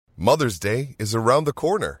Mother's Day is around the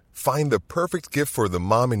corner. Find the perfect gift for the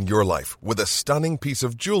mom in your life with a stunning piece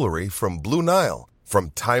of jewelry from Blue Nile.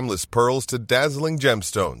 From timeless pearls to dazzling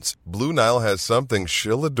gemstones, Blue Nile has something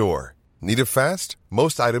she'll adore. Need it fast?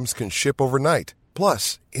 Most items can ship overnight.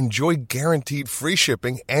 Plus, enjoy guaranteed free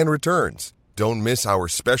shipping and returns. Don't miss our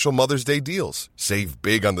special Mother's Day deals. Save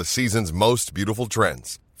big on the season's most beautiful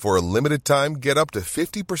trends. For a limited time, get up to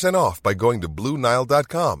 50% off by going to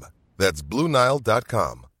BlueNile.com. That's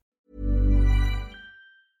BlueNile.com.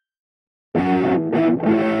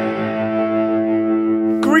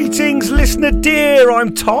 Greetings, listener dear.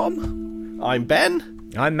 I'm Tom. I'm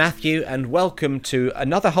Ben. I'm Matthew, and welcome to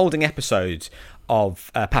another holding episode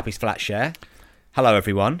of Pappy's Flat Share. Hello,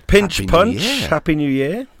 everyone. Pinch Happy punch. New Year. Happy New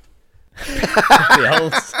Year.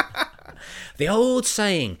 the old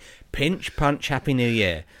saying, pinch punch, Happy New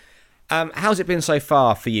Year. How's it been so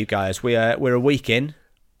far for you guys? We're a week in,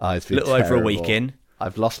 Oh, it's a been little over a terrible. week in.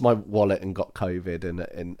 I've lost my wallet and got COVID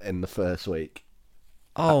in the first week.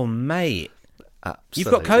 Oh, mate. You've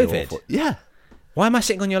Absolutely got COVID? awful. Yeah. Why am I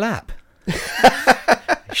sitting on your lap?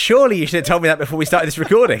 Surely you should have told me that before we started this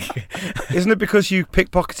recording. Isn't it because you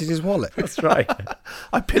pickpocketed his wallet? That's right.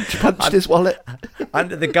 I pinch punched his wallet.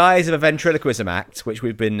 Under the guise of a ventriloquism act, which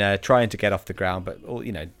we've been trying to get off the ground, but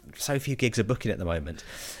so few gigs are booking at the moment.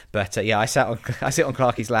 But I sit on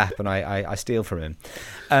Clarky's lap and I steal from him.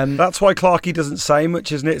 That's why Clarky doesn't say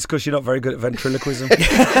much, isn't it? It's because you're not very good at ventriloquism.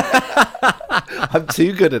 I'm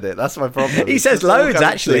too good at it. That's my problem. He It's says just all loads, coming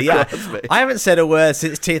actually. too Yeah, across me. I haven't said a word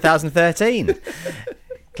since 2013.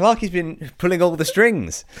 Clarky's been pulling all the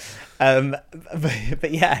strings.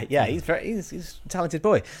 But yeah, he's a talented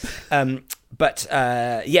boy.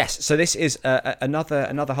 Yes, so this is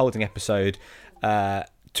another holding episode to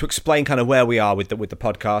explain kind of where we are with the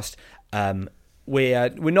podcast. We're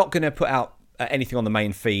not going to put out anything on the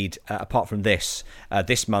main feed apart from this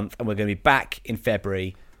month, and we're going to be back in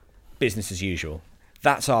February, business as usual.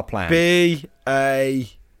 That's our plan. B-A-U.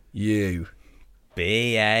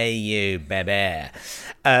 B-A-U, baby.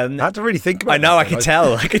 I had to really think about I know, that.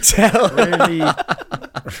 I could tell.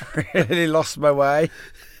 Really lost my way.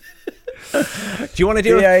 Do you want to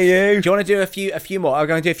do B-A-U. Do you want to do a few more? I'm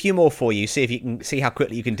going to do a few more for you. See if you can see how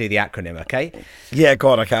quickly you can do the acronym. Okay. Yeah, go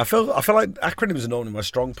on. Okay, I feel like acronyms are normally my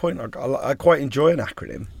strong point. I quite enjoy an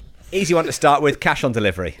acronym. Easy one to start with. Cash on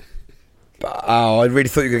delivery. Oh, I really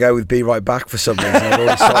thought you were going to go with "Be Right Back" for some reason.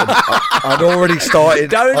 I'd already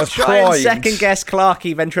started. I Don't was try and primed. second guess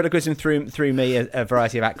Clarky ventriloquism through me a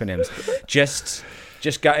variety of acronyms. Just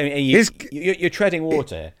go. You're treading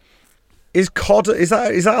water. Is COD? Is that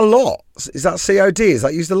a lot? Is that COD? Is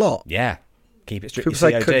that used a lot? Yeah. Keep it strict. People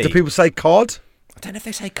say, COD. do people say COD? I don't know if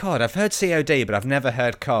they say COD. I've heard COD, but I've never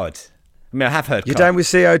heard COD. I mean, I have heard You're COD. down with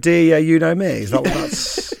COD, yeah, you know me. Is that what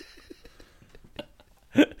that's...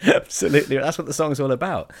 Absolutely. That's what the song's all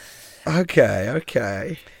about. Okay.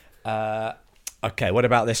 Okay, what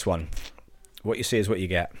about this one? What you see is what you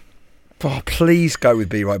get. Oh, please go with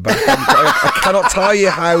Be Right Back. I cannot tell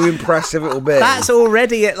you how impressive it will be. That's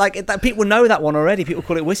already it. Like that, people know that one already. People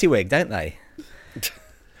call it WYSIWYG, don't they?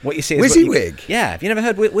 What you see is WYSIWYG? Yeah. Have you never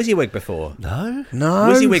heard WYSIWYG before? No.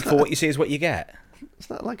 WYSIWYG for what you see is what you get. Is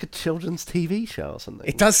that like a children's TV show or something?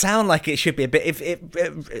 It does sound like it should be a bit. It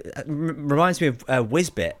reminds me of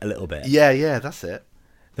Whizbit a little bit. Yeah, that's it.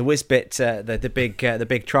 The Whizbit, the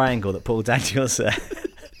big triangle that Paul Daniels.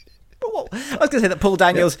 I was going to say that Paul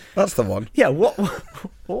Daniels. Yeah, that's the one. Yeah. What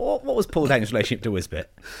was Paul Daniels' relationship to Whizbit?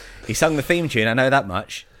 He sung the theme tune. I know that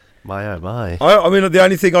much. My oh my. I mean, the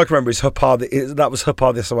only thing I can remember is that was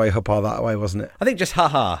Huppa this away, Huppa that way, wasn't it? I think just ha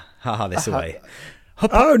ha this away.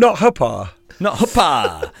 Oh, not Huppa. Not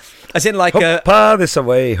huppa, as in like Huppa this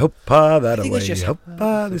away, Huppa that I think away, it's just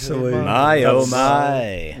Huppa this away. my oh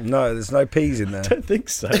my. No, there's no P's in there. I don't think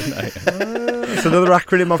so. No. That's another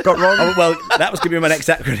acronym I've got wrong. Oh, well, that was going to be my next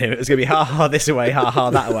acronym. It was going to be ha ha this away, ha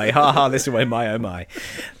ha that away, ha ha this away, my oh my.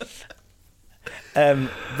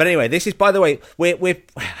 But anyway, this is, by the way, we've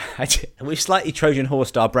slightly Trojan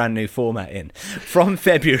horsed our brand new format in from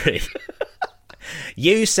February.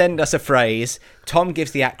 You send us a phrase. Tom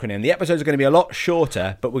gives the acronym. The episodes are going to be a lot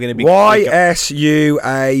shorter, but we're going to be YSUAP.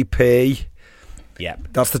 Yep.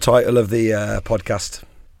 That's the title of the podcast.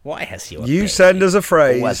 YSUAP. You send us a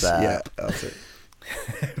phrase. What's up? Yeah, that's it.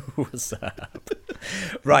 What's up?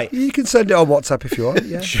 Right. You can send it on WhatsApp if you want.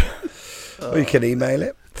 Yeah. Or you can email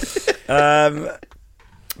it.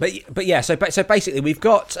 But yeah, so basically we've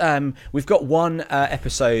got one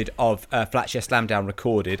episode of Flatshare Slamdown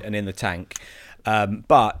recorded and in the tank,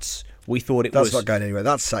 but we thought That's not going anywhere.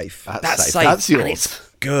 That's safe. That's safe. That's And yours. it's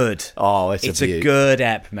good. Oh, it's a good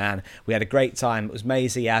ep, man. We had a great time. It was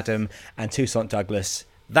Maisie, Adam, and Toussaint Douglas.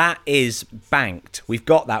 That is banked. We've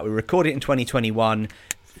got that. We recorded it in 2021.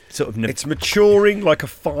 Sort of. It's maturing like a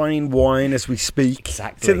fine wine as we speak.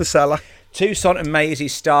 Exactly. It's in the cellar. Toussaint and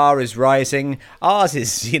Maisie's star is rising. Ours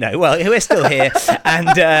is, we're still here,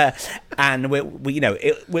 and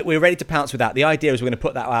we're ready to pounce with that. The idea is we're going to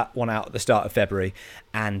put that one out at the start of February,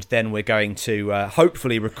 and then we're going to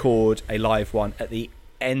hopefully record a live one at the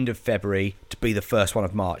end of February to be the first one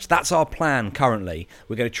of March. That's our plan currently.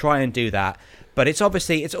 We're going to try and do that, but it's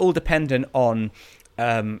all dependent on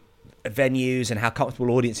venues and how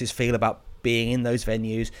comfortable audiences feel about being in those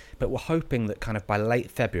venues. But we're hoping that kind of by late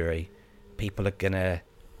February,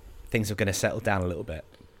 things are gonna settle down a little bit.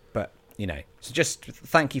 But so just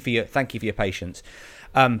thank you for your patience.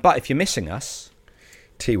 But if you're missing us,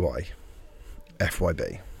 TY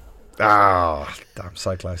FYB. Ah, damn,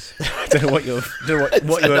 so close. I don't know what you're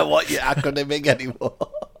acronyming anymore.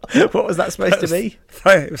 What was that supposed to be?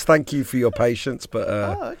 It was thank you for your patience, but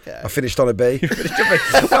okay. I finished on a B.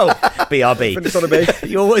 Well, BRB. Finished on a B.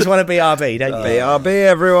 You always want a BRB, don't you? BRB,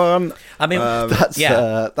 everyone. I mean,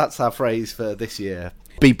 That's our phrase for this year.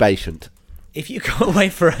 Be patient. If you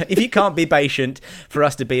can't be patient for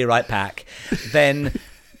us to be right back, then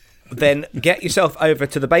get yourself over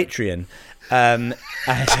to the Patreon.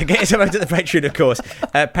 Get yourself over to the Patreon, of course.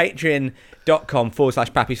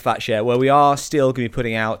 Patreon.com/Pappy's Flatshare, where we are still going to be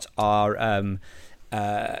putting out our.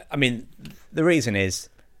 The reason is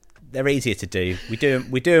they're easier to do. We do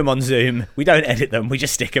them on Zoom. We don't edit them. We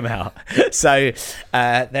just stick them out. So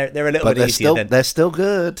they're a little bit easier. They're still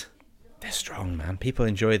good. They're strong, man. People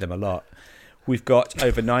enjoy them a lot. We've got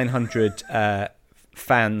over 900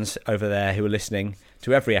 fans over there who are listening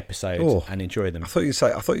to every episode and enjoy them. I thought you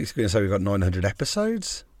were going to say we've got 900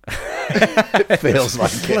 episodes. It feels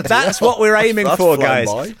like it. That's what we're aiming for, guys.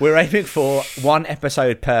 We're aiming for one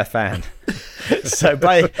episode per fan. So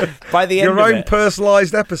by the end your of own it,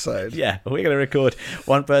 personalised episode. Yeah, we're going to record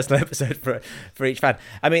one personal episode for each fan.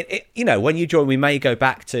 I mean, when you join, we may go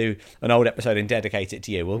back to an old episode and dedicate it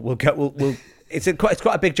to you. We'll It's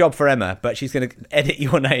quite a big job for Emma, but she's going to edit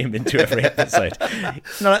your name into every episode.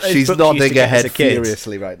 It's not like those she's books nodding her head kid.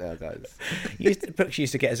 furiously right now, guys. Books you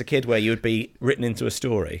used to get as a kid where you would be written into a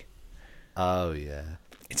story. Oh, yeah.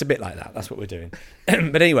 It's a bit like that. That's what we're doing.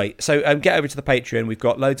 But anyway, so get over to the Patreon. We've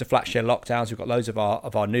got loads of Flatshare lockdowns. We've got loads of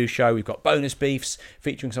our new show. We've got bonus beefs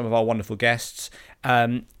featuring some of our wonderful guests.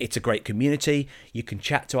 It's a great community. You can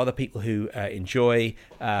chat to other people who enjoy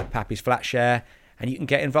Pappy's Flatshare, and you can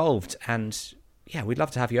get involved. And yeah, we'd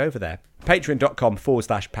love to have you over there.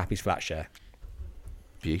 Patreon.com/Pappy's Flatshare.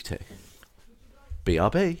 Beauty.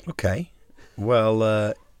 BRB. Okay.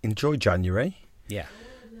 Well, enjoy January. Yeah.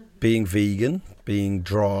 Being vegan, being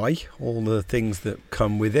dry, all the things that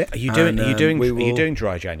come with it. Are you doing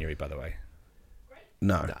dry January, by the way?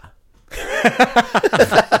 No.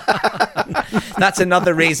 That's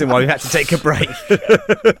another reason why we've had to take a break.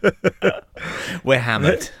 We're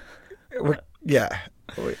hammered.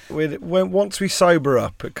 Once we sober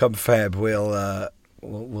up at come Feb,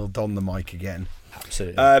 we'll don the mic again.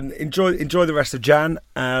 Absolutely. Enjoy the rest of Jan,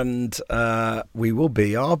 and we will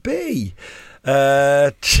BRB.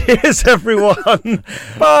 Cheers, everyone.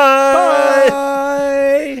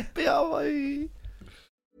 Bye. Bye.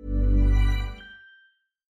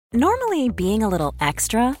 Normally, being a little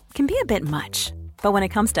extra can be a bit much, but when it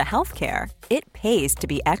comes to healthcare, it pays to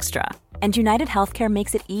be extra. And United Healthcare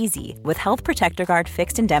makes it easy with Health Protector Guard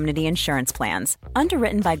fixed indemnity insurance plans.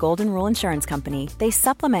 Underwritten by Golden Rule Insurance Company, they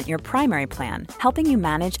supplement your primary plan, helping you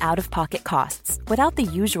manage out-of-pocket costs without the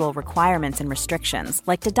usual requirements and restrictions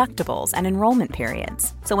like deductibles and enrollment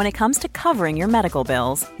periods. So when it comes to covering your medical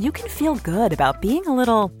bills, you can feel good about being a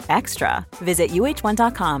little extra. Visit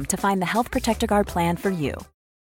uh1.com to find the Health Protector Guard plan for you.